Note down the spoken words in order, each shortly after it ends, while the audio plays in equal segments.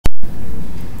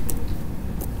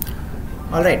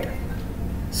All right.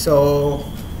 So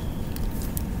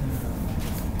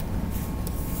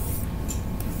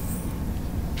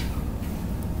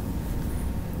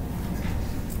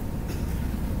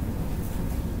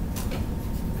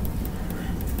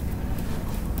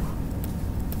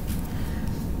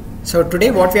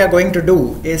today what we are going to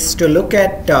do is to look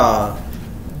at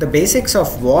the basics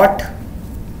of what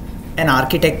an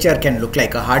architecture can look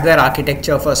like, a hardware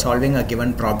architecture for solving a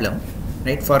given problem,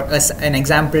 right? For us, an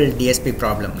example DSP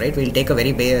problem, right? We'll take a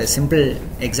very simple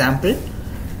example,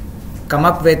 come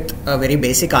up with a very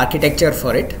basic architecture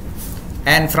for it,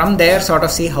 and from there sort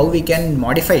of see how we can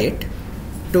modify it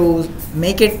to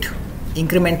make it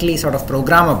incrementally sort of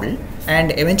programmable,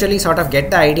 and eventually sort of get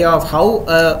the idea of how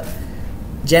a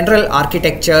general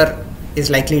architecture is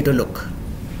likely to look.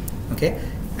 Okay,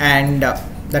 and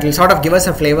that will sort of give us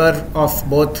a flavor of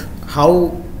both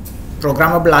how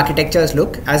programmable architectures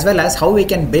look as well as how we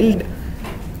can build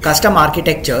custom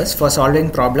architectures for solving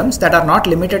problems that are not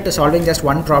limited to solving just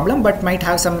one problem but might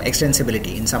have some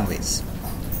extensibility in some ways.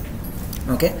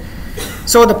 Okay,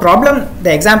 so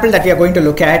the example that we are going to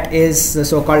look at is the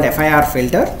so-called FIR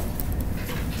filter,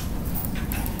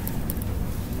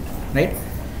 right,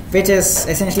 which is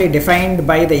essentially defined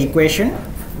by the equation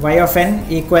y of n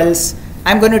equals,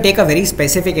 I'm going to take a very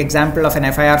specific example of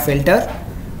an FIR filter,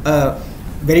 a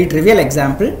very trivial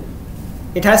example.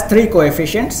 It has three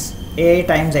coefficients, a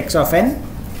times x of n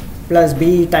plus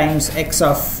b times x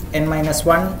of n minus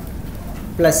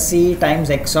 1 plus c times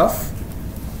x of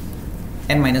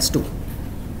n minus 2.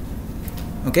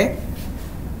 Okay,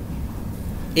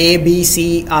 a, b,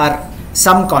 c are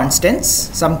some constants,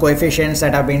 some coefficients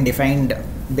that have been defined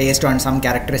based on some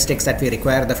characteristics that we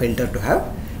require the filter to have.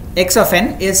 X of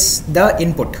n is the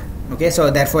input. Okay, so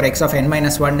therefore x of n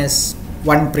minus 1 is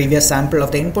one previous sample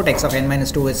of the input, x of n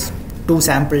minus 2 is two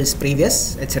samples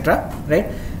previous, etc.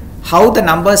 Right? How the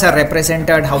numbers are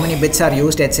represented, how many bits are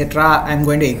used, etc. I'm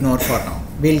going to ignore for now.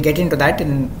 We'll get into that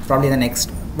in probably the next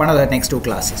one of the next two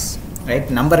classes. Right?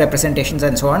 Number representations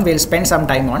and so on we'll spend some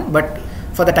time on, but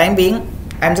for the time being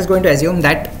I'm just going to assume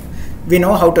that we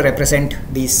know how to represent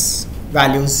these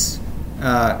values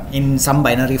in some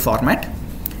binary format,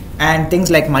 and things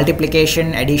like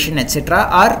multiplication, addition, etc.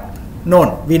 are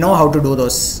known. We know how to do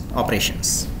those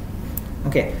operations.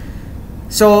 Okay,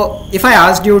 so if I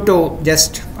asked you to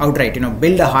just outright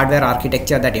build a hardware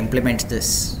architecture that implements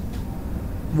this,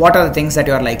 what are the things that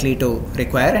you are likely to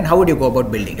require and how would you go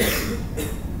about building it?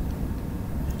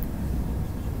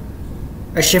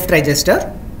 A shift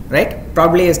register, right,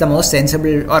 probably is the most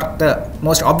sensible or the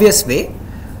most obvious way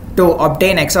to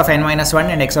obtain x of n minus 1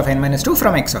 and x of n minus 2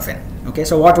 from x of n. Okay,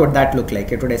 so what would that look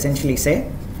like? It would essentially say,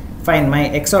 fine, my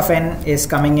x of n is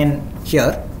coming in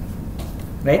here,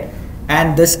 right,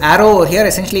 and this arrow over here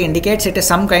essentially indicates it is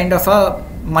some kind of a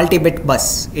multi-bit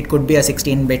bus. It could be a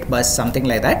 16-bit bus, something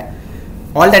like that.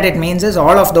 All that it means is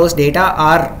all of those data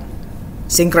are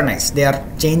synchronized. They are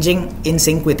changing in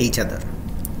sync with each other.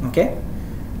 Okay.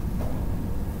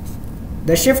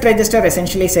 The shift register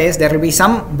essentially says there will be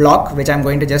some block which I'm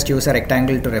going to just use a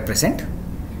rectangle to represent,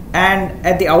 and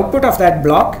at the output of that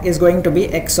block is going to be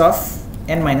x of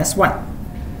n minus 1,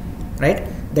 right?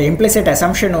 The implicit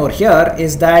assumption over here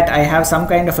is that I have some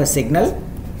kind of a signal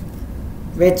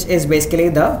which is basically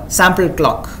the sample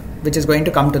clock which is going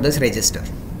to come to this register.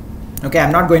 Okay,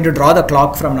 I'm not going to draw the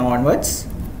clock from now onwards.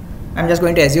 I'm just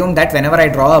going to assume that whenever I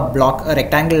draw a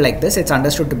rectangle like this, it's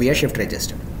understood to be a shift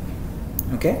register.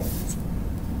 Okay.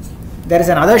 There is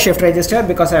another shift register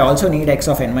because I also need x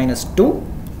of n minus 2,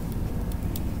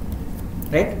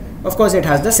 right? Of course it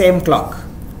has the same clock,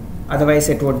 otherwise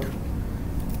it would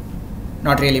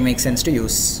not really make sense to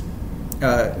use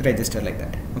a register like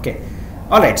that. Okay,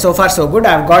 alright, so far so good.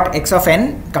 I've got x of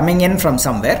n coming in from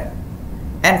somewhere,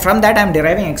 and from that I'm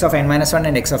deriving x of n minus 1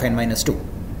 and x of n minus 2.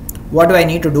 What do I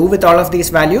need to do with all of these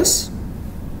values?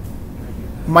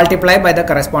 Multiply by the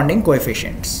corresponding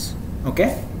coefficients.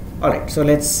 Okay, alright, so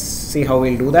let's see how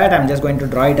we'll do that. I'm just going to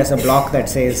draw it as a block that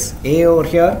says A over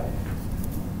here,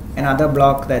 another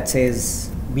block that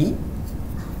says B,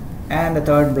 and the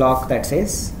third block that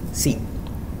says C,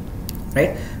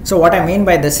 right? So what I mean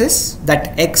by this is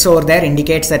that x over there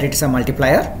indicates that it's a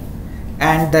multiplier,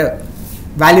 and the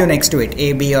value next to it,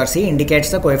 A, B or C, indicates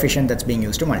the coefficient that's being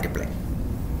used to multiply.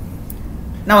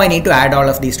 Now I need to add all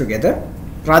of these together.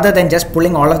 Rather than just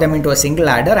pulling all of them into a single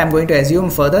adder, I'm going to assume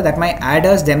further that my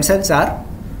adders themselves are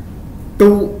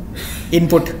two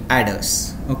input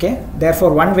adders. Okay,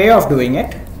 therefore one way of doing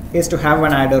it is to have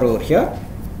one adder over here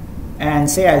and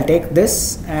say I'll take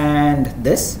this and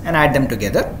add them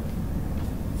together,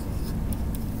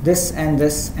 this and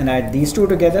add these two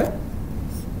together,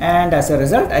 and as a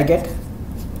result I get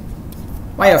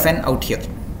y of n out here.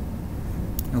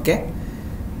 Okay.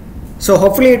 So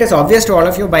hopefully it is obvious to all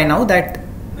of you by now that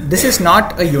this is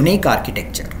not a unique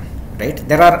architecture, right?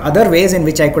 There are other ways in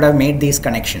which I could have made these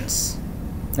connections,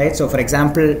 right? So for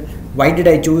example, why did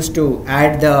I choose to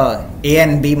add the A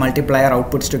and B multiplier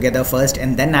outputs together first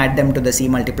and then add them to the C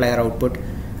multiplier output?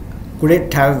 Could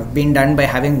it have been done by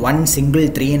having one single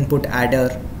 3-input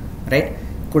adder, right?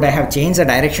 Could I have changed the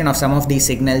direction of some of these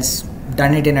signals,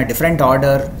 done it in a different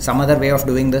order, some other way of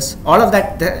doing this? All of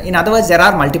that, in other words, there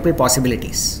are multiple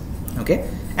possibilities, okay?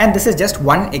 And this is just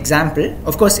one example.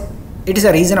 Of course, it is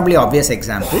a reasonably obvious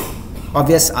example,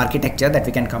 obvious architecture that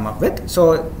we can come up with.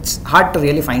 So it's hard to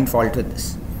really find fault with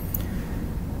this.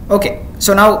 Okay,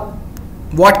 so now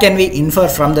what can we infer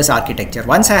from this architecture?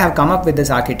 Once I have come up with this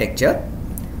architecture,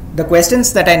 the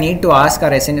questions that I need to ask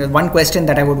are essential. One question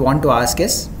that I would want to ask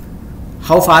is,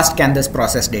 how fast can this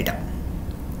process data?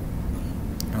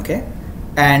 Okay,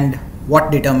 and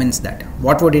what determines that?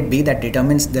 What would it be that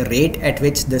determines the rate at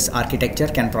which this architecture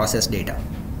can process data?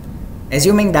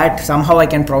 Assuming that somehow I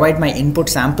can provide my input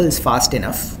samples fast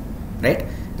enough, right?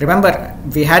 Remember,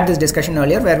 we had this discussion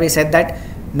earlier where we said that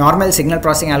normal signal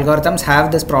processing algorithms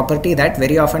have this property that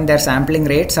very often their sampling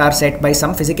rates are set by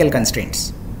some physical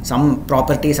constraints. Some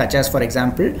property such as, for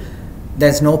example,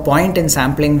 there's no point in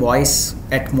sampling voice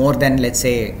at more than, let's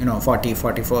say,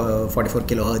 44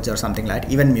 kilohertz or something like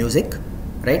that, even music,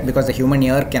 right? Because the human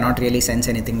ear cannot really sense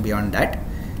anything beyond that.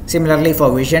 Similarly,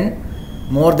 for vision,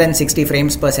 more than 60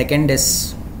 frames per second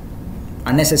is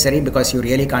unnecessary because you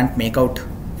really can't make out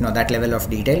that level of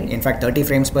detail. In fact, 30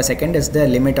 frames per second is the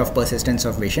limit of persistence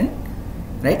of vision,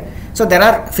 right? So there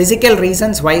are physical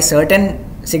reasons why certain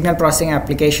signal processing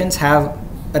applications have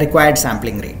a required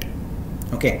sampling rate.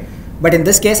 Okay, but in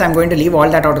this case I'm going to leave all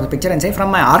that out of the picture and say,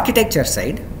 from my architecture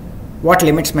side, what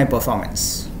limits my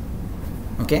performance?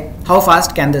 Okay, how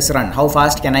fast can this run? How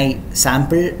fast can I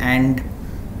sample and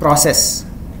process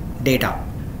data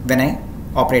when I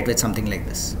operate with something like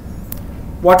this?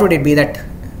 What would it be that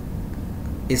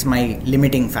is my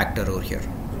limiting factor over here?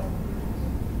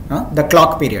 The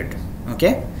clock period.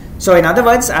 Okay, so in other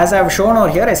words, as I have shown over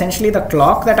here, essentially the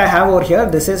clock that I have over here,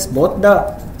 this is both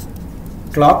the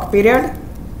clock period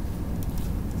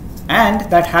and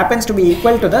that happens to be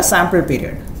equal to the sample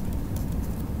period,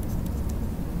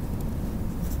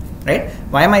 right?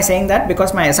 Why am I saying that?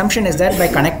 Because my assumption is that by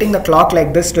connecting the clock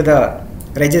like this to the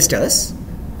registers,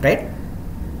 right,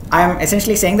 I am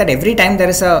essentially saying that every time there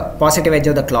is a positive edge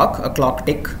of the clock, a clock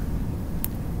tick,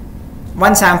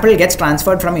 one sample gets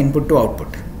transferred from input to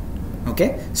output.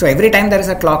 Okay, so every time there is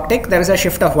a clock tick, there is a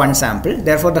shift of one sample.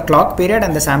 Therefore, the clock period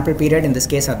and the sample period in this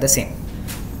case are the same.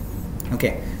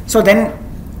 Okay, so then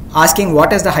asking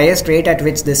what is the highest rate at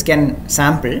which this can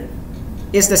sample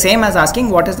is the same as asking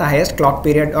what is the highest clock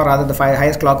period, or rather the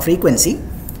highest clock frequency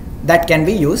that can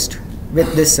be used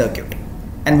with this circuit.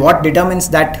 And what determines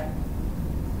that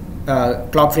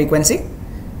clock frequency?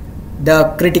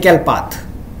 The critical path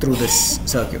through this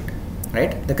circuit,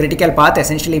 right? The critical path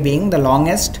essentially being the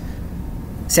longest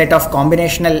set of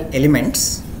combinational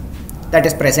elements that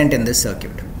is present in this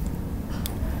circuit,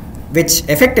 which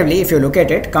effectively, if you look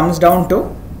at it, comes down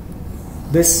to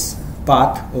this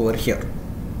path over here.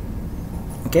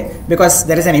 Okay, because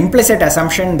there is an implicit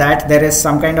assumption that there is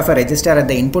some kind of a register at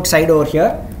the input side over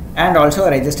here and also a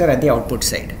register at the output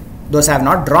side. Those I have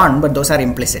not drawn, but those are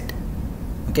implicit.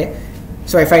 Okay,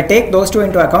 so if I take those two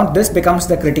into account, this becomes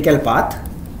the critical path,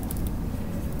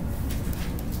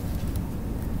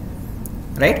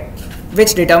 right,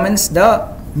 which determines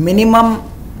the minimum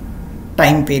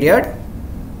time period,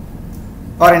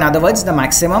 or in other words, the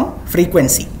maximum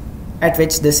frequency at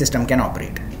which this system can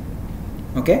operate.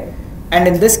 Okay, and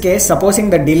in this case, supposing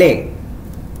the delay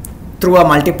through a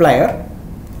multiplier,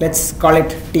 let's call it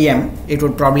Tm, it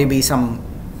would probably be some,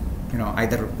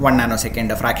 either 1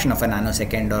 nanosecond, a fraction of a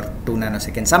nanosecond, or 2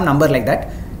 nanoseconds, some number like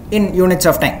that in units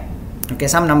of time. Okay,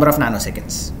 some number of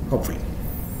nanoseconds, hopefully.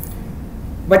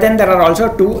 But then there are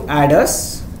also two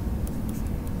adders,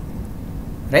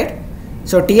 right?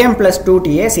 So Tm plus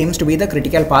 2Ta seems to be the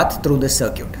critical path through this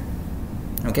circuit.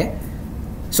 Okay,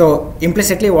 so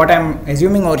implicitly what I am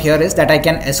assuming over here is that I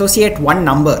can associate one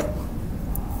number,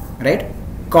 right,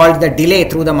 called the delay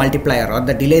through the multiplier or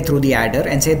the delay through the adder,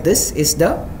 and say this is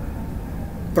the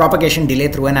propagation delay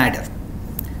through an adder.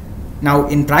 Now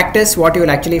in practice, what you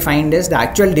will actually find is the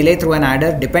actual delay through an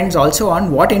adder depends also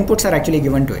on what inputs are actually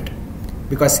given to it.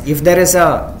 Because if there is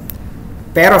a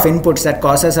pair of inputs that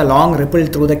causes a long ripple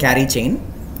through the carry chain,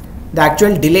 the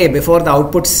actual delay before the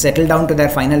outputs settle down to their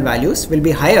final values will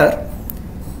be higher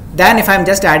than if I am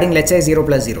just adding, let's say, 0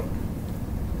 plus 0,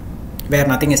 where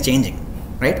nothing is changing.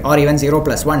 right? Or even 0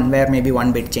 plus 1, where maybe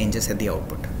 1 bit changes at the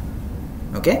output.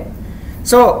 Okay,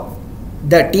 so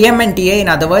the TM and TA, in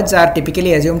other words, are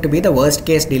typically assumed to be the worst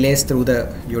case delays through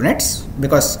the units,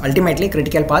 because ultimately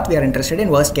critical path, we are interested in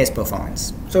worst case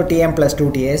performance. So TM plus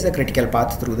 2 TA is the critical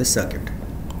path through this circuit.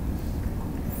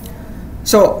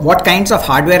 So what kinds of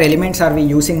hardware elements are we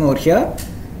using over here?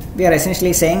 We are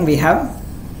essentially saying we have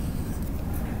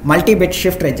multi-bit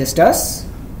shift registers,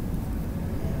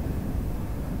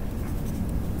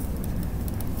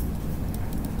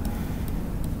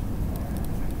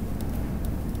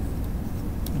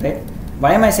 right?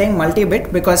 Why am I saying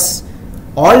multi-bit? Because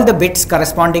all the bits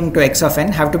corresponding to x of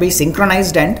n have to be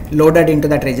synchronized and loaded into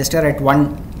that register at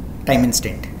one time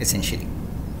instant, essentially.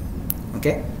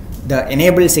 Okay, the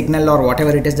enable signal or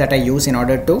whatever it is that I use in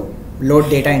order to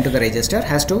load data into the register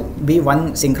has to be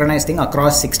one synchronized thing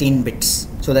across 16 bits,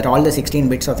 so that all the 16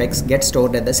 bits of x get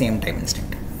stored at the same time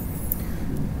instant.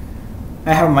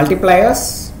 I have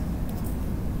multipliers.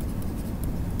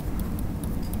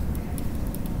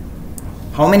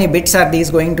 How many bits are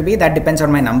these going to be? That depends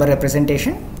on my number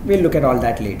representation. We'll look at all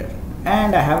that later.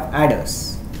 And I have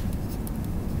adders.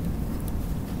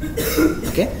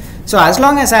 Okay, so as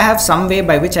long as I have some way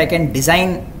by which I can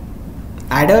design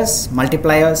adders,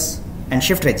 multipliers and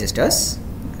shift registers,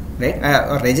 right,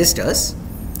 or registers,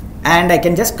 and I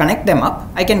can just connect them up,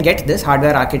 I can get this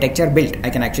hardware architecture built. I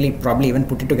can actually probably even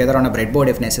put it together on a breadboard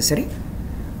if necessary,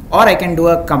 or I can do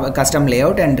a custom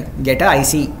layout and get a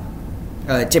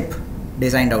IC chip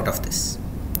designed out of this.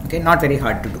 Okay, not very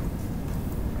hard to do.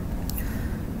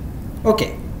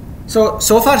 Okay, so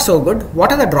far so good.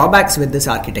 What are the drawbacks with this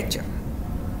architecture?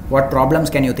 What problems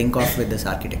can you think of with this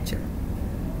architecture?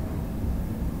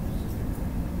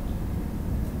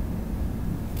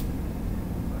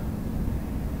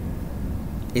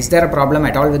 Is there a problem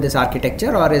at all with this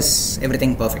architecture, or is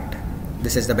everything perfect?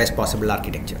 This is the best possible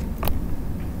architecture.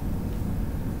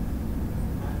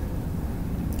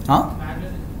 Huh?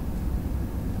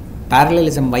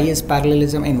 Parallelism. Why is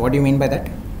parallelism, and what do you mean by that?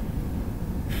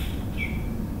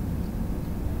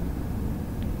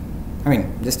 I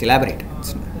mean, just elaborate.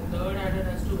 The third adder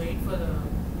has to wait for the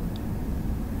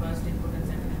first input and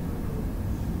second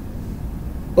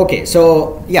input. Okay,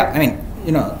 so yeah, I mean,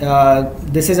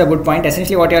 this is a good point.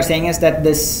 Essentially what you are saying is that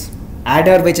this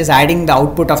adder which is adding the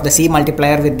output of the C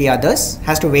multiplier with the others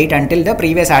has to wait until the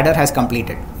previous adder has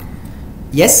completed.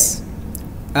 Yes,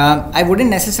 I wouldn't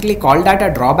necessarily call that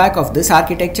a drawback of this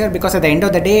architecture, because at the end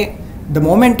of the day, the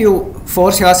moment you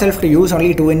force yourself to use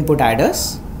only 2 input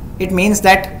adders, it means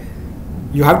that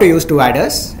you have to use 2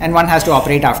 adders and one has to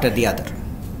operate after the other.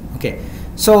 Okay.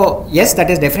 So yes, that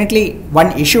is definitely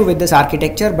one issue with this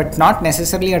architecture, but not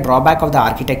necessarily a drawback of the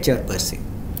architecture per se.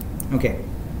 Okay.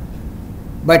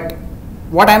 But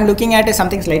what I am looking at is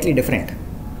something slightly different.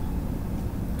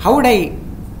 How would I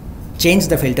change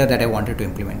the filter that I wanted to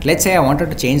implement? Let's say I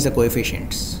wanted to change the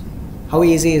coefficients. How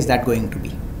easy is that going to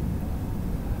be?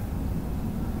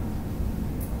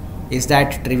 Is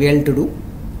that trivial to do?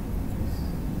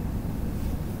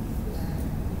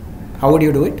 How would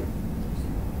you do it?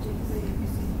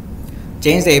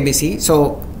 Change the ABC.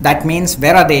 So that means,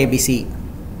 where are the ABC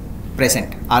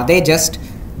present? Are they just,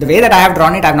 the way that I have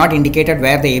drawn it, I have not indicated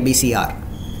where the ABC are.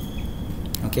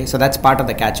 Okay, so that's part of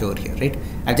the catch over here, right?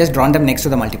 I've just drawn them next to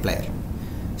the multiplier.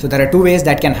 So there are 2 ways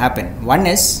that can happen. One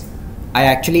is I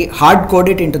actually hard code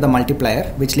it into the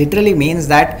multiplier, which literally means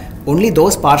that only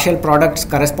those partial products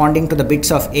corresponding to the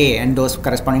bits of A and those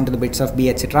corresponding to the bits of B,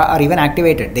 etc., are even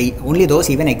activated. Only those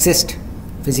even exist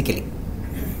physically.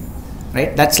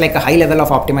 Right? That's like a high level of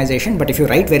optimization, but if you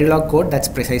write Verilog code, that's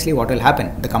precisely what will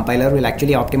happen. The compiler will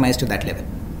actually optimize to that level,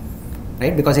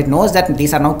 right? Because it knows that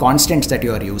these are now constants that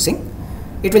you are using.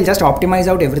 It will just optimize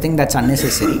out everything that's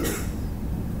unnecessary,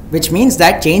 which means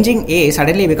that changing A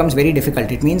suddenly becomes very difficult.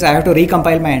 It means I have to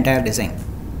recompile my entire design.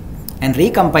 And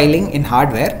recompiling in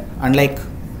hardware, unlike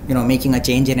making a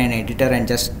change in an editor and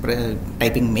just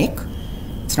typing make,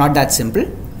 it's not that simple.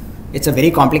 It's a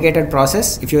very complicated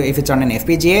process. If it's on an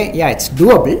FPGA, yeah, it's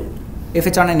doable. If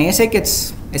it's on an ASIC,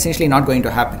 it's essentially not going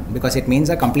to happen, because it means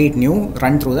a complete new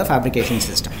run through the fabrication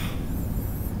system.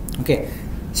 Okay,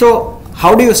 so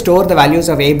how do you store the values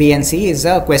of A, B and C is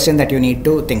a question that you need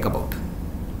to think about.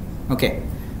 Okay,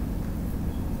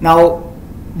 now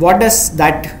what does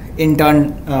that in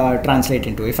turn translate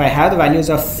into? If I have the values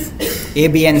of A,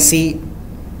 B and C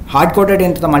hard coded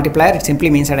into the multiplier, it simply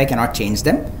means that I cannot change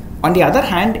them. On the other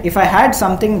hand, if I had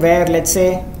something where, let's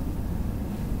say,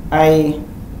 I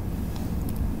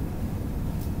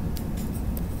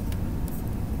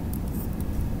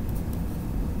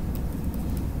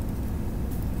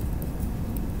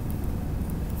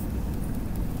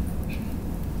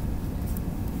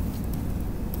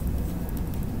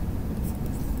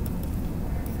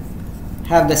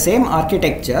have the same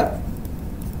architecture,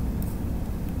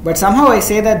 but somehow I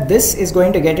say that this is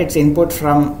going to get its input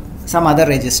from some other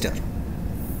register.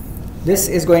 This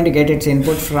is going to get its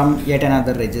input from yet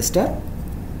another register,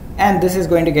 and this is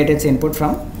going to get its input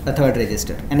from a third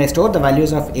register, and I store the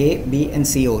values of A, B and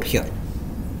C over here.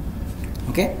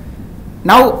 Okay.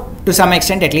 Now to some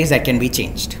extent at least that can be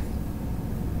changed,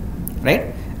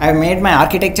 right? I've made my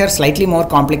architecture slightly more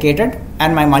complicated,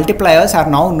 and my multipliers are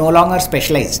now no longer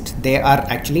specialized. They are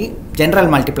actually general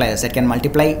multipliers that can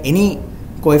multiply any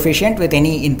coefficient with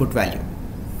any input value.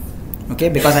 Okay,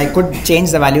 because I could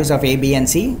change the values of A, B and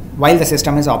C while the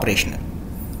system is operational.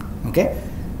 Okay,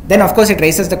 then of course it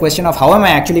raises the question of how am I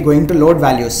actually going to load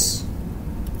values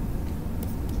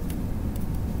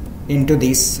into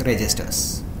these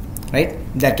registers, right?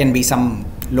 There can be some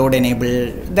load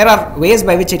enable. There are ways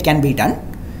by which it can be done,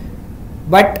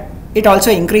 but it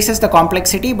also increases the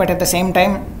complexity, but at the same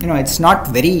time, it's not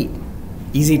very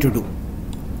easy to do.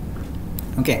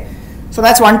 Okay, so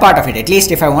that's one part of it. At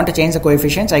least if I want to change the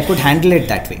coefficients, I could handle it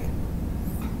that way,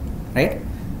 right?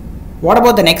 What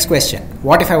about the next question?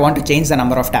 What if I want to change the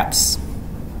number of taps?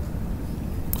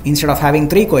 Instead of having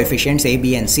 3 coefficients A,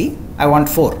 B and C, I want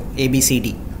 4, A, B, C,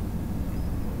 D.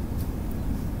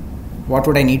 What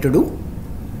would I need to do?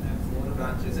 4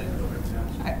 branches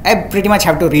and I pretty much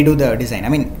have to redo the design. I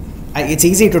mean, it's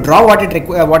easy to draw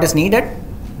what is needed,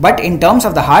 but in terms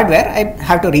of the hardware, I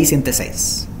have to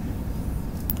resynthesize.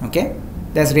 Okay,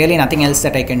 there's really nothing else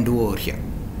that I can do over here.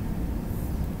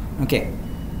 Okay,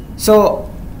 so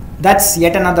that's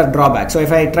yet another drawback. So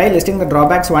if I try listing the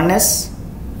drawbacks, one is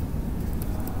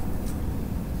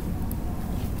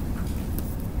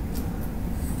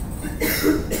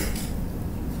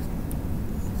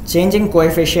changing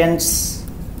coefficients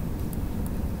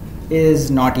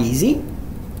is not easy.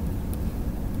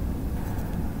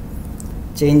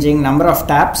 Changing number of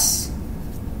taps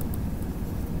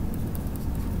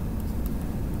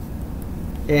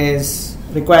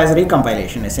requires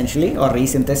recompilation essentially, or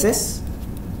resynthesis.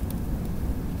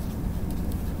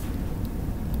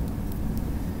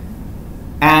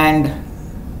 And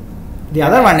the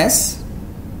other one is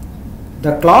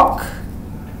the clock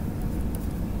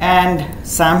and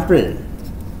sample,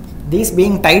 these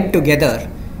being tied together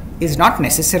is not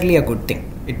necessarily a good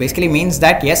thing. It basically means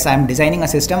that yes, I am designing a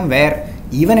system where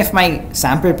even if my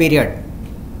sample period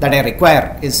that I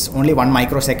require is only 1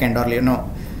 microsecond or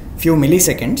few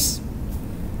milliseconds,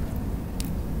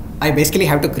 I basically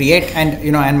have to create,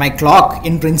 and my clock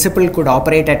in principle could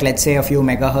operate at, let's say, a few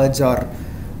megahertz or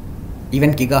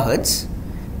even gigahertz.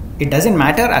 It doesn't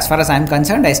matter as far as I'm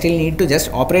concerned. I still need to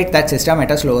just operate that system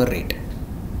at a slower rate,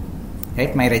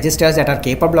 right? My registers that are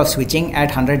capable of switching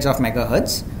at hundreds of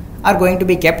megahertz are going to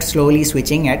be kept slowly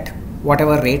switching at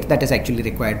whatever rate that is actually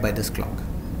required by this clock.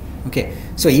 Okay,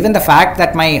 so even the fact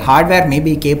that my hardware may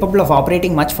be capable of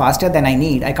operating much faster than I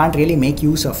need, I can't really make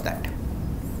use of that.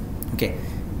 Okay,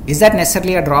 is that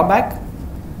necessarily a drawback?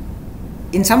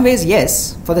 In some ways,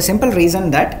 yes, for the simple reason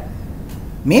that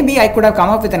maybe I could have come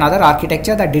up with another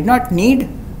architecture that did not need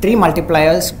 3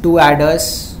 multipliers, 2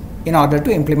 adders in order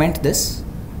to implement this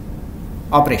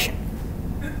operation.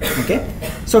 Okay,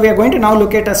 so we are going to now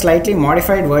look at a slightly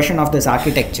modified version of this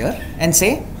architecture and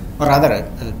say, or rather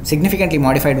a significantly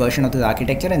modified version of this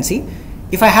architecture, and see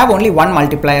if I have only 1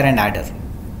 multiplier and adder,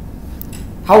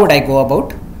 how would I go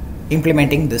about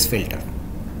implementing this filter?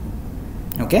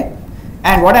 Okay,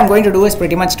 and what I'm going to do is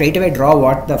pretty much straight away draw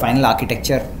what the final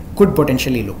architecture could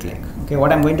potentially look like. Okay,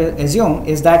 what I'm going to assume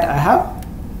is that I have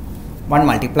 1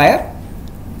 multiplier.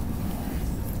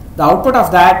 The output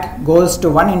of that goes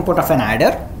to 1 input of an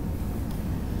adder.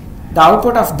 The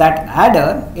output of that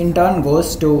adder in turn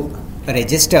goes to a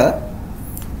register,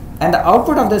 and the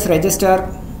output of this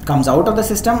register comes out of the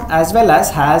system as well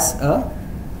as has a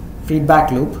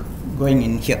feedback loop going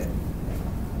in here.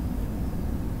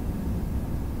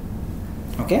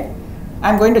 Okay,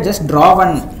 I'm going to just draw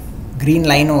one green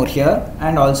line over here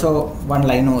and also one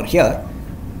line over here.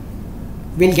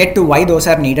 We'll get to why those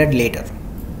are needed later,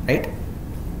 right?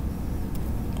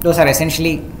 Those are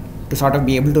essentially to sort of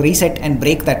be able to reset and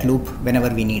break that loop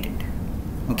whenever we need it.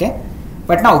 Okay,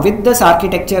 but now with this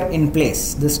architecture in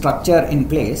place, this structure in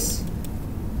place,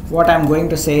 what I'm going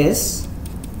to say is,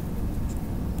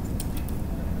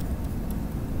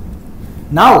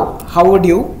 now how would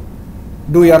you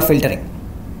do your filtering?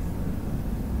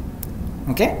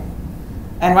 Okay,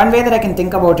 and one way that I can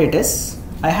think about it is,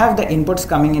 I have the inputs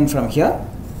coming in from here.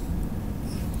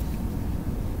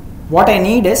 What I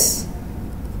need is,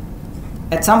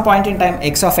 at some point in time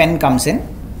x of n comes in,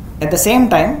 at the same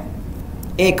time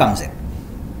a comes in.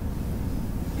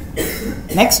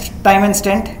 Next time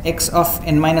instant x of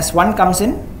n minus 1 comes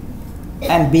in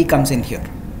and b comes in here.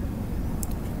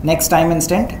 Next time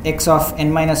instant x of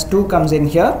n minus 2 comes in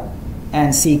here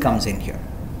and c comes in here.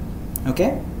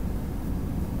 Okay.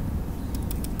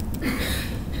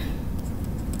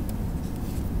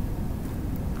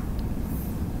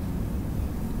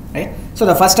 Right. So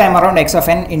the first time around x of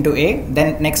n into a,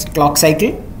 then next clock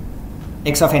cycle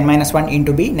x of n minus 1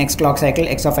 into b, next clock cycle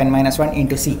x of n minus 1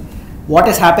 into c. What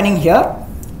is happening here?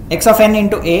 X of n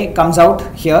into a comes out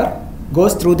here,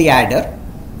 goes through the adder.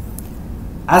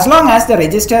 As long as the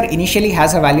register initially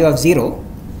has a value of 0,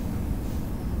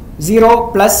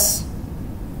 0 plus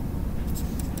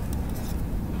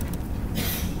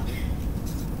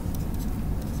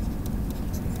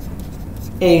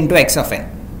a into x of n.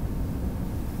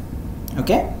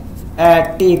 Okay,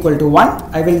 at t equal to 1,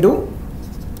 I will do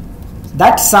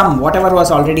that sum, whatever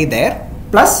was already there,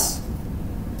 plus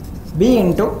b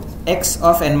into x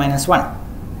of n minus 1.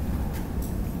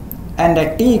 And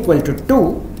at t equal to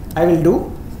 2, I will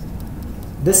do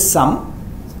this sum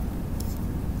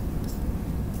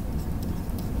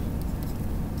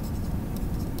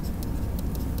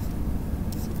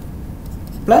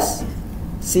plus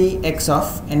c x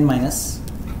of n minus.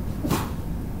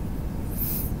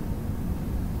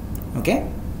 Okay,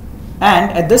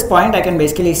 and at this point I can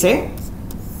basically say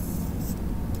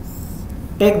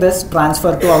take this,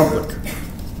 transfer to output.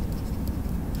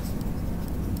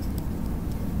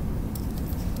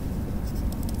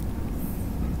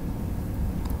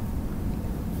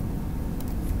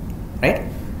 Right?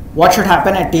 What should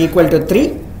happen at t equal to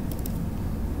 3?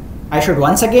 I should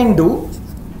once again do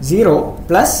 0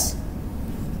 plus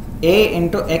a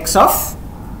into x of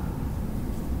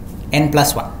n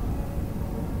plus 1.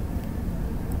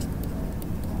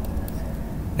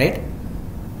 Right?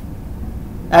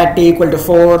 At t equal to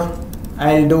 4,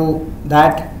 I'll do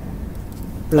that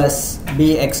plus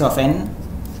bx of n,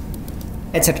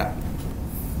 etc.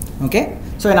 Okay?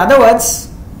 So in other words,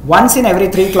 once in every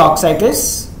 3 clock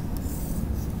cycles,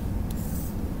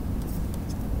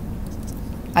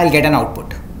 I'll get an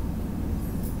output.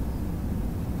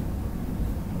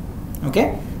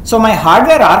 Okay? So my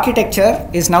hardware architecture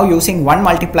is now using one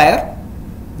multiplier,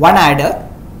 one adder,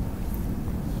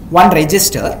 one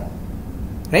register,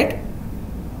 right?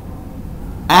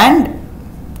 And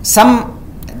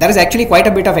there is actually quite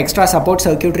a bit of extra support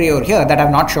circuitry over here that I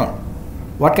have not shown.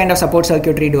 What kind of support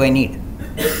circuitry do I need?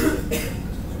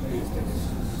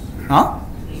 Huh?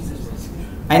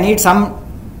 I need some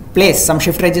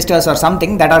shift registers or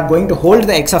something that are going to hold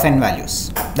the x of n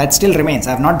values. That still remains.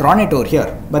 I have not drawn it over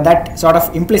here, but that sort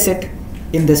of implicit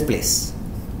in this place.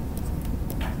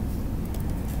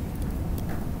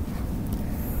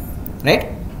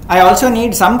 Right? I also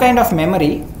need some kind of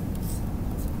memory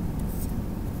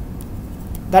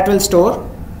that will store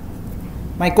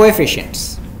my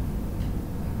coefficients.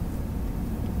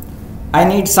 I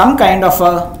need some kind of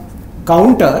a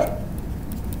counter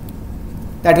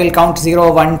that will count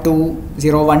 0, 1, 2,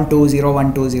 0, 1, 2, 0,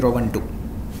 1, 2, 0, 1, 2.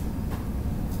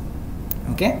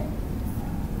 Okay?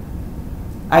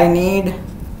 I need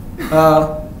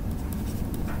a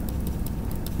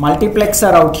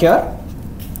multiplexer out here,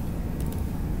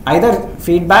 either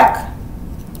feedback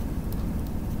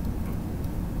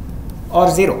or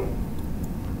 0.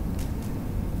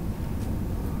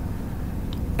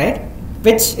 Right?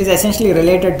 Which is essentially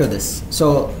related to this.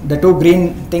 So the two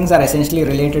green things are essentially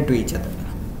related to each other.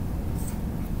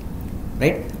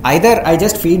 Right? Either I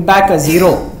just feed back a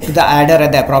 0 to the adder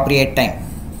at the appropriate time.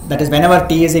 That is, whenever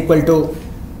t is equal to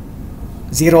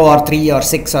 0 or 3 or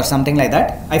 6 or something like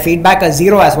that, I feed back a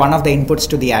 0 as one of the inputs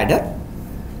to the adder.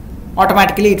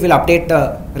 Automatically it will update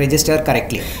the register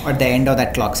correctly at the end of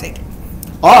that clock cycle.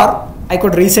 Or I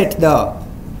could reset the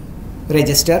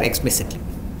register explicitly.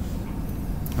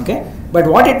 Okay? But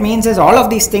what it means is all of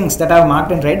these things that I have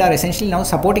marked in red are essentially now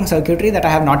supporting circuitry that I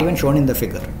have not even shown in the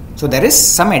figure. So there is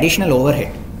some additional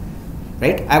overhead.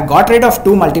 Right? I have got rid of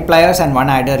 2 multipliers and 1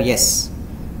 adder, yes.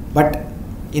 But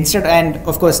instead, and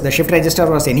of course the shift register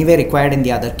was anyway required in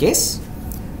the other case.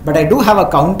 But I do have a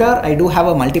counter, I do have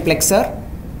a multiplexer.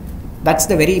 That's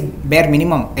the very bare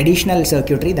minimum additional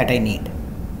circuitry that I need.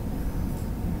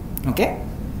 Okay?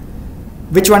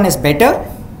 Which one is better?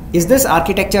 Is this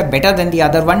architecture better than the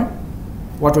other one?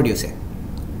 What would you say?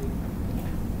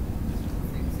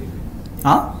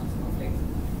 Huh?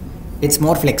 It's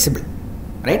more flexible.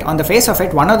 Right? On the face of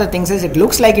it, one of the things is it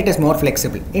looks like it is more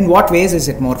flexible. In what ways is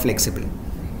it more flexible?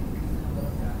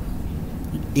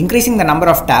 Increasing the number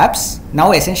of taps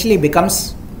now essentially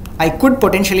becomes, I could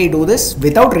potentially do this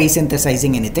without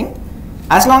resynthesizing anything,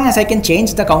 as long as I can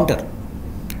change the counter.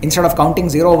 instead of counting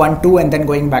 0, 1, 2 and then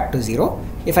going back to 0,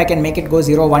 if I can make it go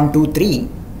 0, 1, 2, 3,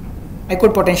 I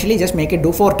could potentially just make it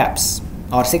do 4 taps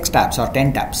or 6 taps or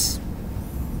 10 taps.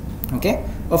 Okay.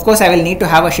 Of course, I will need to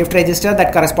have a shift register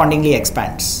that correspondingly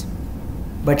expands.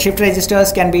 But shift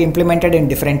registers can be implemented in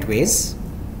different ways,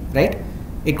 right?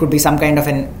 It could be some kind of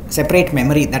a separate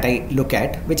memory that I look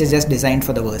at, which is just designed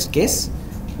for the worst case.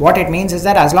 What it means is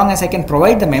that as long as I can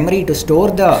provide the memory to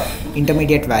store the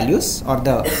intermediate values or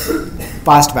the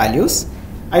past values,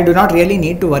 I do not really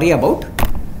need to worry about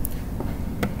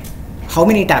how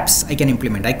many taps I can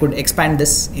implement. I could expand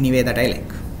this any way that I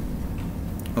like.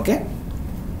 Okay.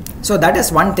 So that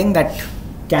is one thing that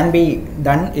can be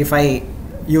done if I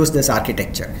use this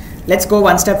architecture. Let's go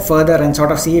one step further and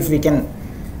sort of see if we can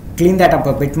clean that up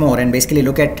a bit more and basically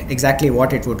look at exactly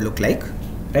what it would look like,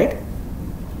 right?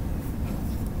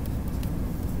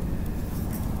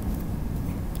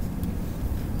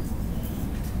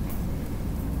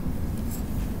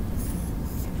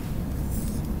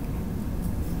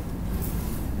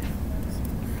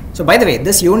 So by the way,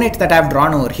 this unit that I have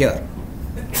drawn over here,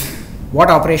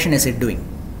 what operation is it doing?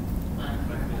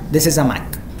 This is a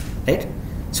MAC, right?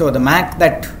 So the MAC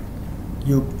that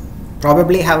you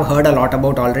probably have heard a lot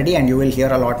about already and you will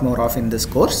hear a lot more of in this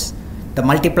course, the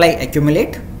multiply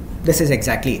accumulate, this is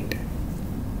exactly it.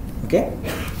 Okay.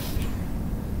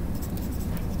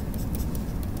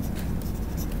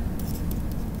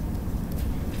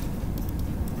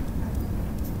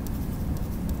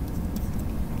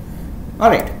 All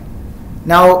right.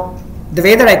 Now the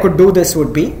way that I could do this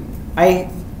would be, I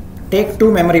take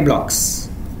 2 memory blocks.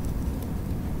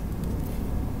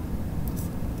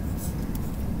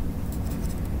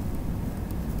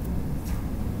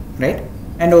 Right?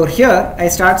 And over here, I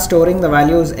start storing the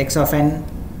values x of n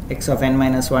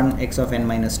minus 1, x of n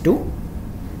minus 2.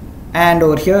 And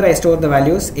over here, I store the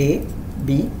values a,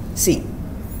 b, c,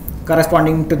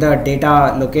 corresponding to the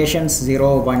data locations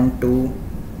 0, 1, 2,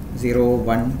 0,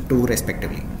 1, 2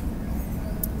 respectively.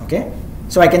 Okay.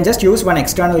 So I can just use one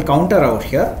external counter out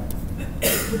here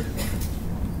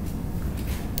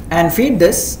and feed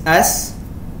this as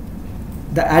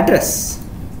the address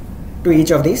to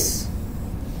each of these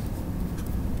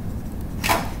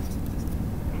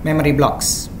memory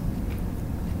blocks.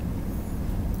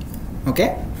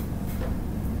 Okay.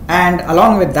 And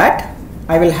along with that,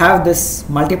 I will have this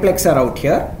multiplexer out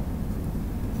here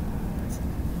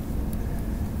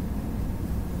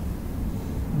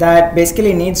that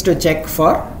basically needs to check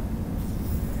for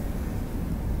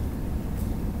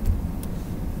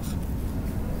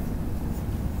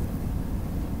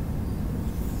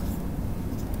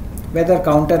whether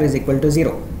counter is equal to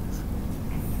 0.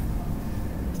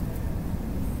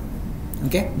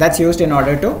 Okay, that's used in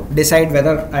order to decide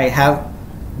whether I have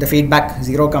the feedback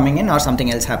 0 coming in or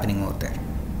something else happening over there.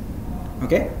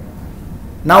 Okay,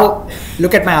 now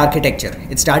look at my architecture.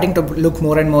 It's starting to look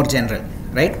more and more general,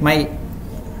 right? My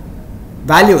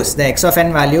values, the x of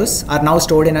n values, are now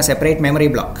stored in a separate memory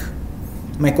block.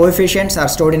 My coefficients are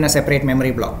stored in a separate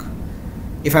memory block.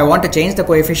 If I want to change the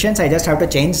coefficients, I just have to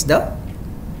change the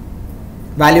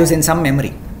values in some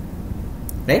memory,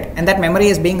 right? And that memory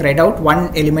is being read out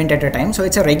one element at a time. So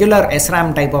it's a regular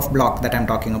SRAM type of block that I'm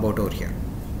talking about over here.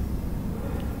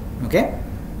 Okay.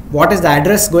 What is the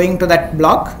address going to that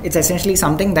block? It's essentially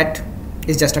something that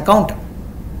is just a counter.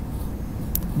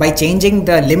 By changing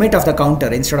the limit of the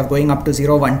counter, instead of going up to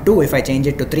 0, 1, 2, if I change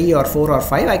it to 3 or 4 or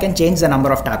 5, I can change the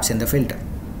number of taps in the filter,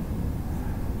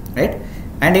 right?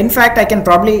 And in fact, I can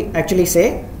probably actually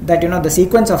say that, the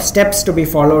sequence of steps to be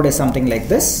followed is something like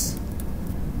this.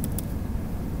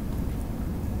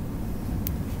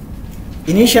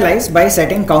 Initialize by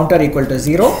setting counter equal to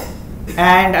 0,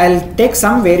 and I'll take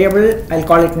some variable, I'll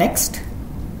call it next,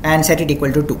 and set it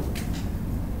equal to 2,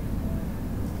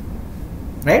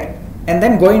 right? And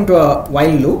then go into a while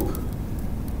loop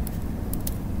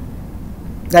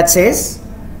that says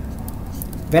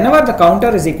whenever the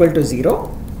counter is equal to 0,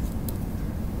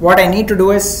 what I need to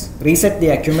do is reset the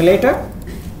accumulator,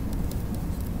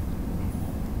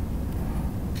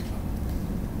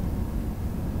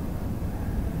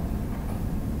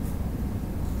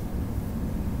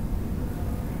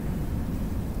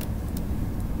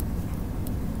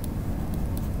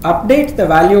 update the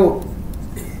value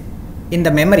in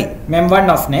the memory mem1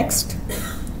 of next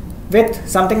with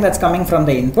something that's coming from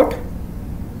the input,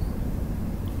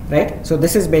 right? So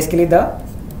this is basically the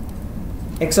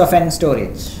x of n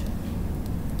storage,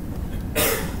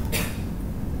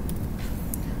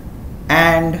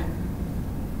 and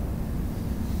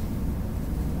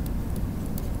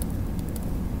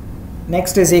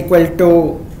next is equal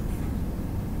to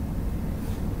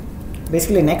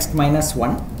basically next minus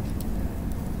 1,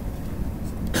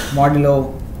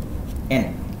 modulo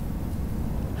n,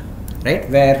 right,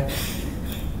 where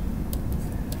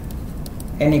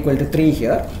n equal to 3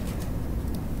 here.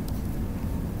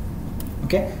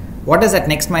 Okay, what does that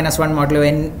next minus 1 modulo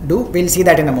n do? We'll see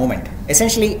that in a moment.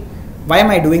 Essentially, why am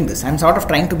I doing this? I'm sort of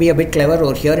trying to be a bit clever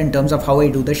over here in terms of how I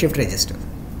do the shift register.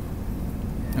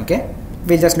 Okay,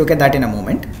 we'll just look at that in a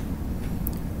moment.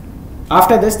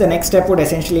 After this, the next step would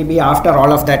essentially be, after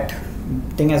all of that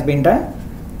thing has been done,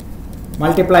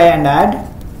 multiply and add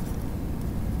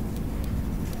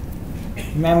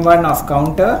mem1 of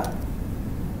counter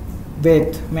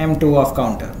with mem2 of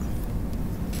counter,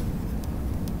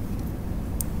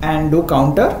 and do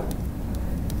counter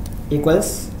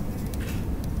equals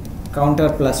counter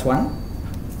plus 1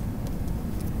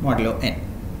 modulo n.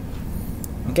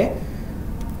 Okay,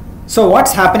 so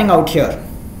what's happening out here?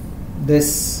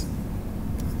 This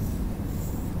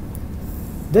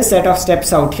set of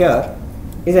steps out here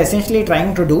is essentially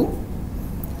trying to do,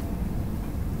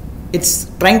 it's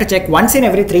trying to check once in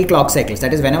every 3 clock cycles,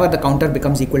 that is whenever the counter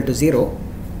becomes equal to 0,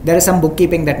 there is some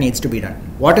bookkeeping that needs to be done.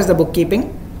 What is the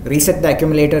bookkeeping? Reset the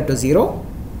accumulator to 0,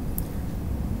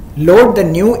 load the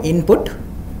new input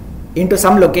into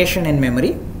some location in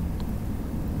memory,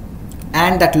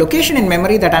 and that location in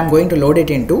memory that I'm going to load it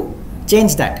into,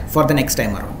 change that for the next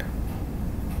time around.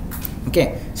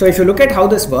 Okay, so if you look at how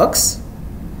this works,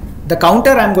 the counter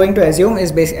I'm going to assume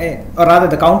is or rather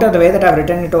the counter, the way that I've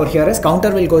written it over here is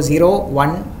counter will go 0,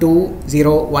 1, 2,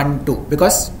 0, 1, 2,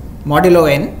 because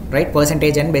modulo n, right,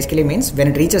 percentage n basically means when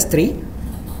it reaches 3,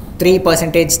 3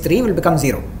 percentage 3 will become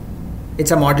 0.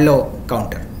 It's a modulo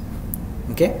counter.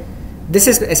 Okay, this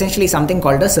is essentially something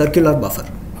called a circular buffer.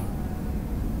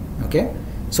 Okay,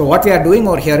 so what we are doing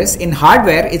over here is, in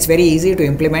hardware it's very easy to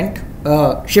implement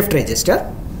a shift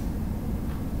register.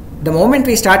 The moment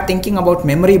we start thinking about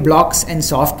memory blocks and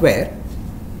software,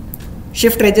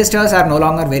 shift registers are no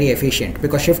longer very efficient,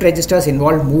 because shift registers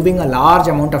involve moving a large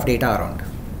amount of data around,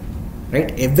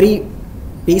 right? Every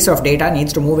piece of data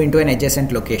needs to move into an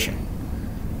adjacent location.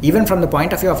 Even from the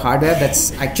point of view of hardware,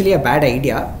 that's actually a bad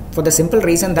idea, for the simple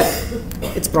reason that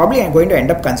it's probably going to end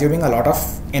up consuming a lot of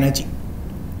energy,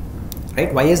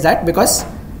 right? Why is that? Because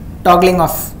toggling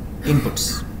of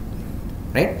inputs,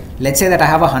 right? Let's say that I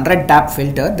have a 100 tap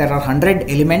filter, there are 100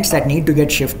 elements that need to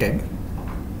get shifted,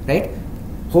 right?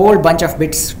 Whole bunch of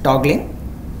bits toggling,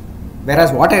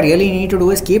 whereas what I really need to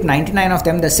do is keep 99 of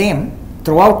them the same,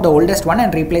 throw out the oldest one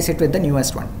and replace it with the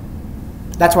newest one.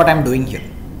 That's what I'm doing here.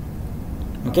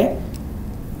 Okay,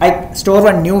 I store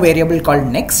one new variable called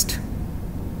next,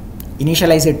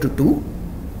 initialize it to 2,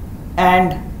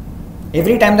 and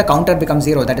every time the counter becomes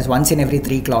 0, that is once in every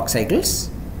 3 clock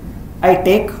cycles, I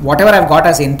take whatever I've got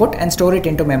as input and store it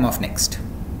into mem of next,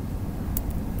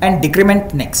 and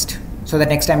decrement next, so that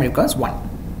next time it becomes 1.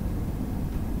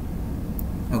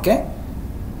 Okay.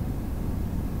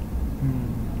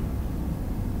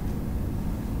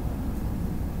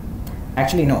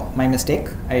 Actually no, my mistake,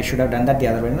 I should have done that the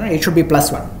other way. No, it should be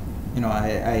plus 1. You know,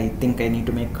 I think I need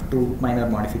to make 2 minor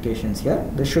modifications here.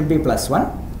 This should be plus 1,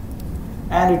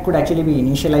 and it could actually be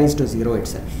initialized to 0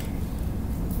 itself.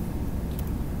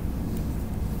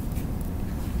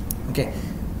 Okay,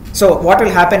 so what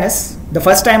will happen is, the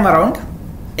first time around,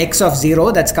 x of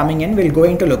 0 that's coming in will go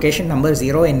into location number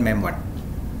 0 in mem1.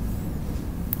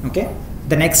 Okay,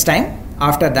 the next time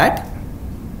after that,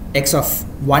 x of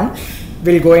 1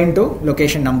 will go into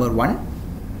location number 1,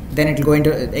 then it will go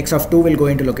into x of 2 will go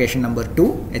into location number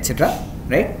 2, etc.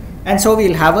 Right? And so we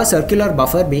will have a circular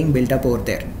buffer being built up over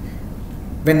there.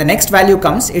 When the next value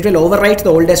comes, it will overwrite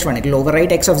the oldest one, it will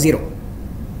overwrite x of 0,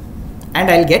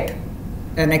 and I'll get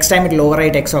next time it will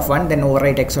overwrite x of 1, then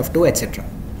overwrite x of 2, etc.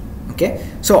 Okay,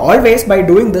 so always by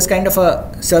doing this kind of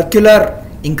a circular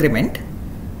increment,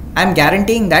 I'm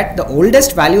guaranteeing that the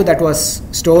oldest value that was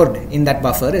stored in that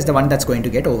buffer is the one that's going to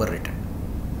get overwritten.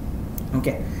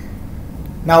 Okay,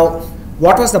 now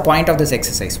what was the point of this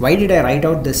exercise? Why did I write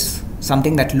out this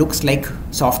something that looks like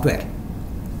software?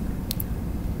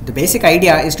 The basic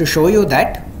idea is to show you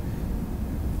that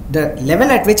the level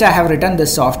at which I have written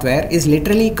this software is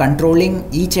literally controlling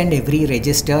each and every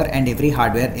register and every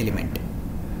hardware element.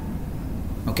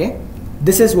 Okay,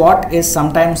 this is what is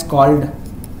sometimes called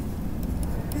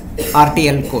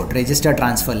RTL code, register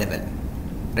transfer level,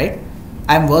 right?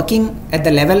 I'm working at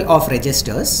the level of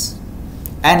registers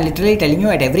and literally telling you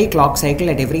at every clock cycle,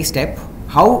 at every step,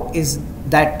 how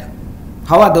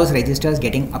are those registers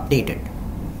getting updated.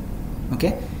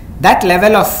 Okay, that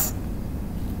level of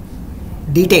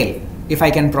detail, if I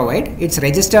can provide, it's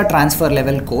register transfer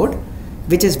level code,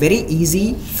 which is very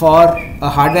easy for a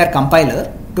hardware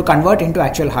compiler to convert into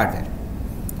actual hardware.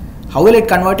 How will it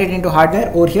convert it into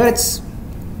hardware? Over here it's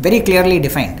very clearly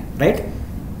defined, right?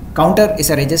 Counter is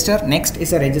a register, next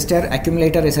is a register,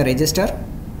 accumulator is a register,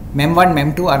 mem1,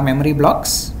 mem2 are memory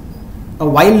blocks. A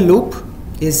while loop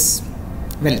is,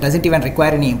 well, doesn't even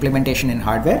require any implementation in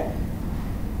hardware.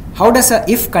 How does a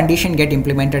if condition get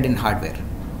implemented in hardware?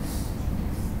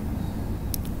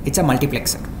 It's a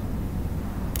multiplexer.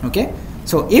 Okay,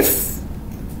 so if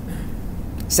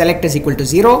select is equal to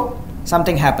 0,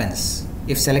 something happens.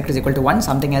 If select is equal to 1,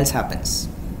 something else happens.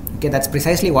 Okay, that's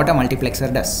precisely what a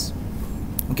multiplexer does.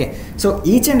 Okay, so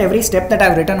each and every step that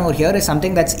I've written over here is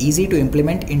something that's easy to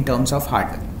implement in terms of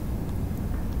hardware.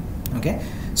 Okay,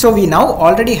 so we now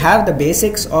already have the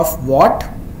basics of what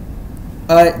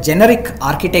a generic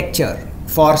architecture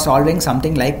for solving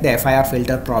something like the FIR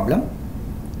filter problem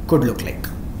could look like.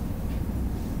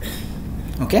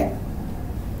 Okay,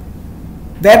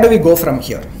 where do we go from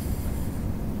here?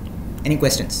 Any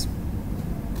questions?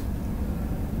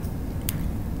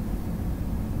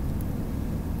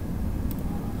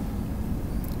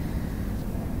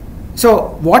 So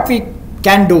what we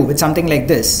can do with something like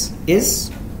this is,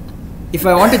 if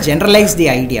I want to generalize the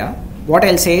idea, what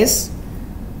I'll say is,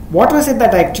 what was it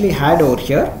that I actually had over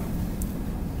here?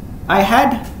 I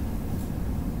had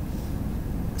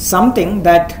something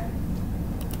that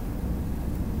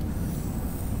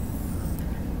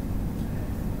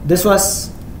this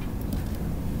was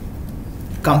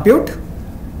compute,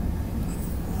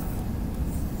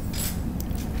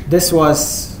 this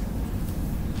was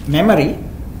memory,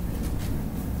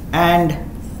 and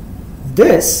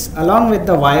this, along with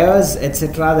the wires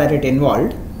etc. that it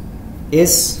involved,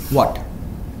 is what?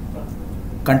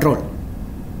 Control.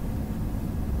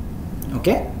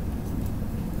 Okay,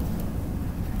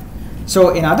 so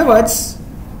in other words,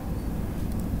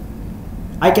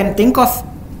 I can think of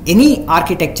any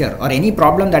architecture or any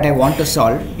problem that I want to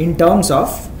solve in terms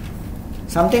of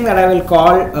something that I will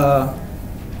call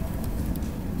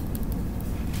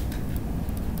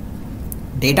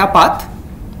data path,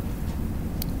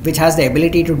 which has the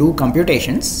ability to do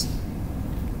computations,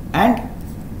 and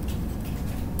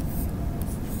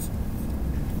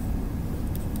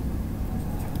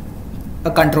a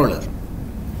controller,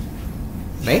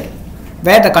 right?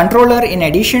 Where the controller, in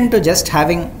addition to just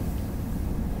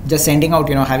sending out,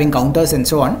 having counters and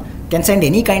so on, can send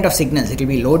any kind of signals. It will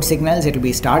be load signals, it will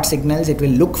be start signals, it will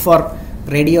look for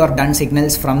ready or done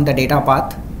signals from the data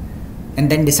path and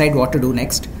then decide what to do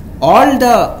next. All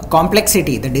the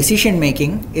complexity, the decision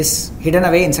making, is hidden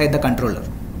away inside the controller,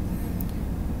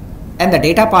 and the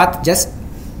data path just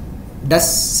does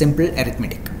simple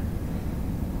arithmetic.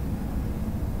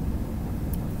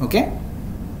 Okay,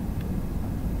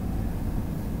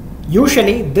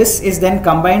 usually this is then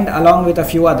combined along with a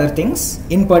few other things.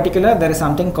 In particular, there is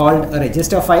something called a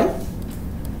register file,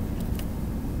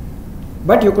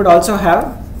 but you could also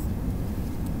have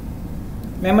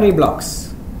memory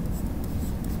blocks,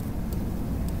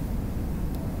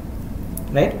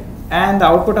 right? And the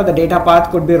output of the data path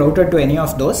could be routed to any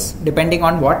of those depending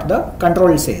on what the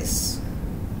control says.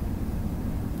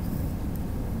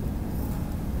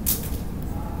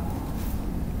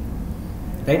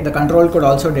 Right? The control could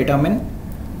also determine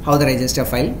how the register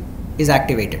file is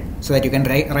activated so that you can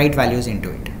write values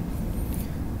into it.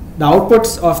 The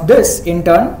outputs of this in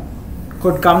turn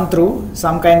could come through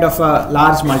some kind of a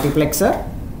large multiplexer,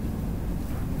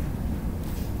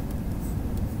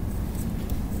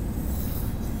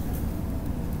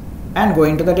 and go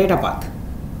into the data path.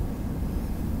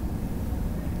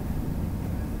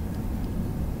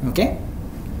 Okay,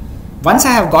 once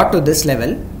I have got to this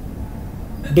level,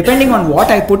 depending on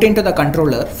what I put into the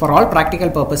controller, for all practical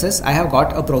purposes, I have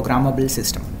got a programmable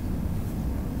system.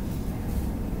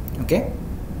 Okay,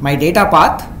 my data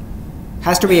path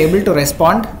has to be able to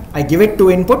respond. I give it 2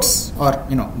 inputs, or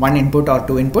 1 input or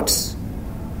 2 inputs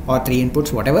or 3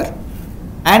 inputs, whatever,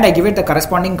 and I give it the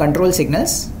corresponding control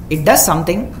signals. It does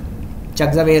something,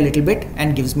 chugs away a little bit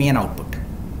and gives me an output.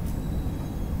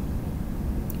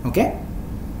 Okay,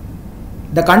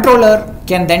 the controller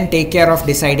can then take care of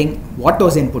deciding what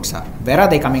those inputs are. Where are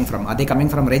they coming from? Are they coming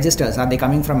from registers? Are they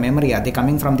coming from memory? Are they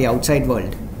coming from the outside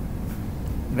world?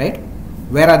 Right?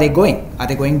 Where are they going? Are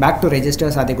they going back to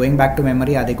registers? Are they going back to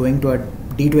memory? Are they going to a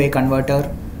D to A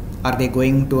converter? Are they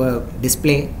going to a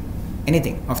display?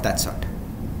 Anything of that sort.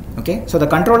 Okay, so the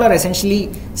controller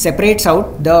essentially separates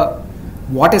out the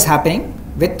what is happening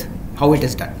with how it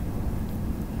is done.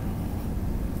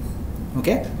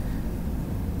 Okay.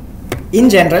 In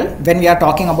general, when we are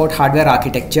talking about hardware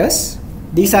architectures,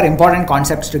 these are important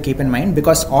concepts to keep in mind,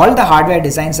 because all the hardware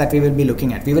designs that we will be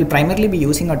looking at, we will primarily be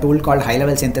using a tool called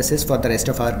high-level synthesis for the rest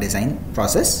of our design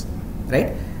process,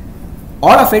 right?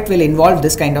 all of it will involve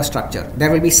this kind of structure.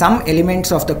 There will be some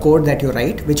elements of the code that you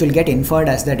write which will get inferred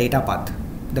as the data path,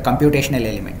 the computational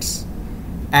elements.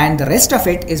 And the rest of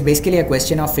it is basically a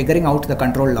question of figuring out the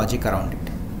control logic around it.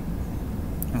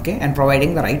 Okay, and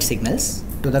providing the right signals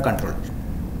to the controller.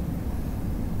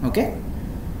 Okay.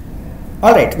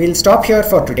 All right, we'll stop here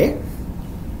for today.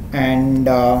 And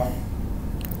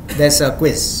there's a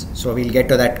quiz, so we'll get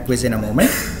to that quiz in a moment.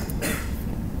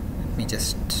 Let me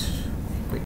just